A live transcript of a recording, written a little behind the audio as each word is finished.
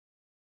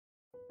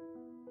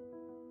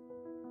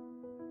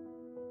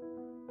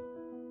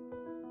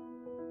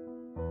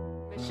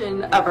The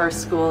mission of our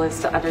school is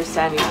to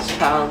understand each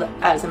child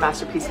as a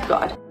masterpiece of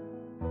God.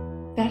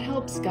 That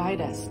helps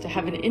guide us to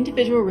have an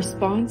individual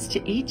response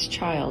to each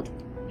child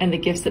and the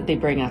gifts that they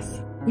bring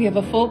us. We have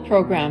a full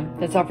program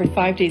that's offered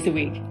 5 days a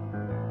week.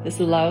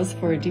 This allows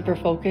for a deeper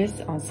focus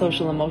on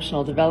social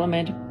emotional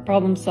development,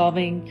 problem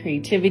solving,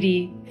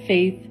 creativity,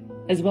 faith,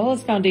 as well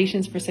as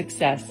foundations for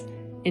success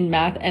in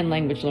math and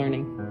language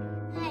learning.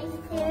 My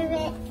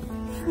favorite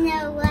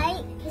Snow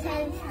White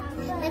because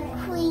the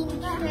queen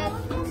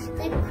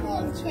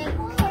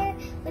tricked her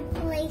with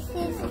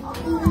places,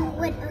 even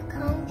with a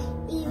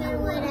comb,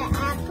 even with an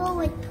apple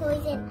with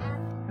poison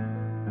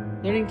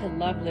apple. Learning to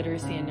love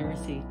literacy and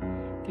numeracy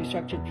through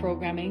structured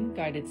programming,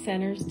 guided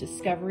centers,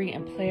 discovery,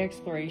 and play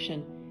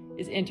exploration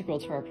is integral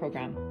to our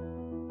program.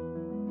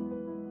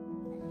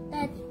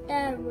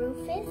 The roof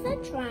is a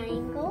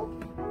triangle.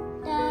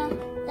 The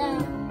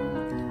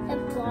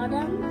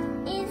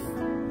bottom is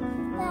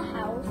the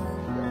house.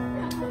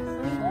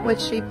 What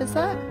shape is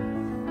that?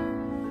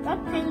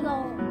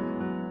 Rectangle.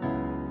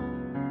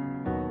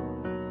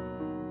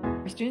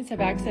 Our students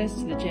have access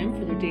to the gym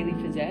for their daily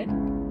phys ed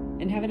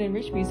and have an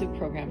enriched music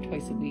program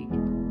twice a week.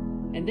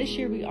 And this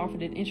year we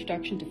offered an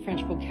introduction to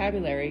French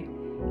vocabulary,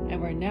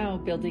 and we're now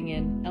building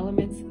in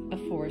elements of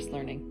forest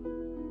learning.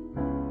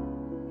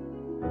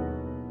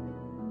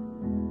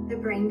 The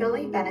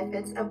brain-building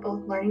benefits of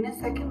both learning a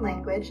second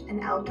language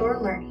and outdoor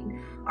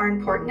learning are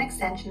important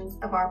extensions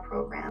of our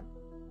program.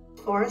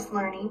 Forest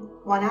learning,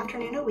 one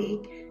afternoon a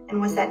week,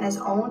 and Wasetna's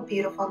own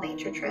beautiful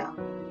nature trail.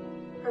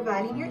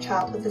 Providing your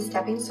child with the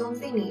stepping stones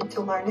they need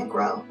to learn and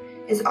grow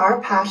is our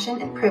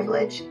passion and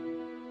privilege.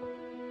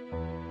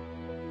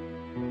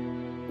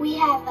 We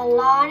have a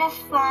lot of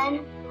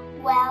fun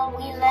while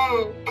we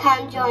learn.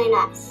 Come join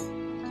us.